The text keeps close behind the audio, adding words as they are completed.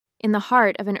In the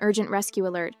heart of an urgent rescue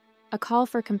alert, a call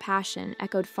for compassion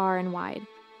echoed far and wide.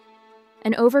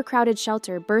 An overcrowded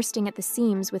shelter bursting at the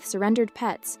seams with surrendered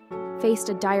pets faced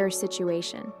a dire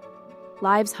situation.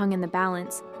 Lives hung in the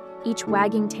balance, each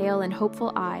wagging tail and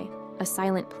hopeful eye, a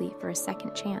silent plea for a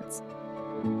second chance.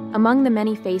 Among the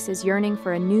many faces yearning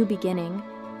for a new beginning,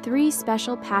 3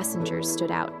 special passengers stood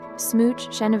out: Smooch,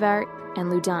 Chenevert, and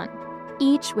Loudin,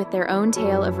 each with their own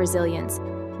tale of resilience,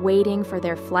 waiting for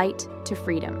their flight to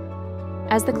freedom.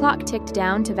 As the clock ticked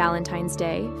down to Valentine's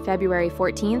Day, February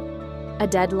 14th, a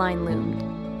deadline loomed.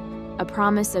 A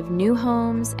promise of new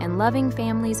homes and loving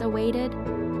families awaited,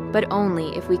 but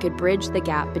only if we could bridge the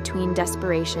gap between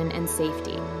desperation and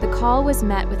safety. The call was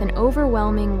met with an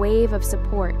overwhelming wave of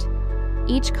support,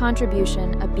 each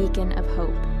contribution a beacon of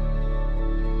hope.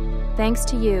 Thanks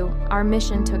to you, our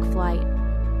mission took flight.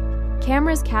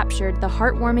 Cameras captured the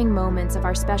heartwarming moments of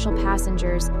our special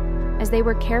passengers as they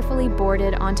were carefully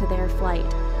boarded onto their flight,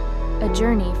 a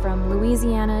journey from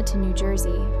Louisiana to New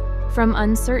Jersey, from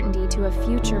uncertainty to a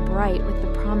future bright with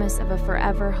the promise of a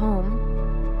forever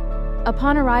home.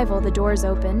 Upon arrival, the doors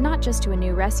opened not just to a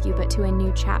new rescue, but to a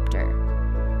new chapter.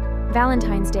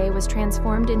 Valentine's Day was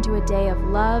transformed into a day of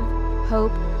love,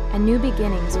 hope, and new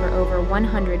beginnings for over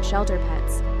 100 shelter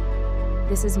pets.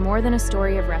 This is more than a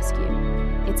story of rescue.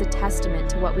 It's a testament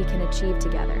to what we can achieve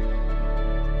together.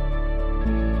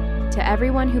 To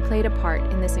everyone who played a part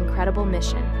in this incredible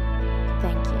mission,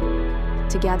 thank you.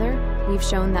 Together, we've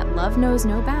shown that love knows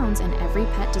no bounds and every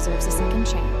pet deserves a second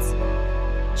chance.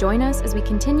 Join us as we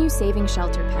continue saving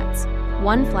shelter pets,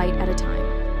 one flight at a time.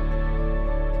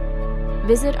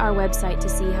 Visit our website to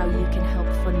see how you can help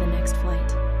fund the next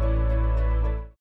flight.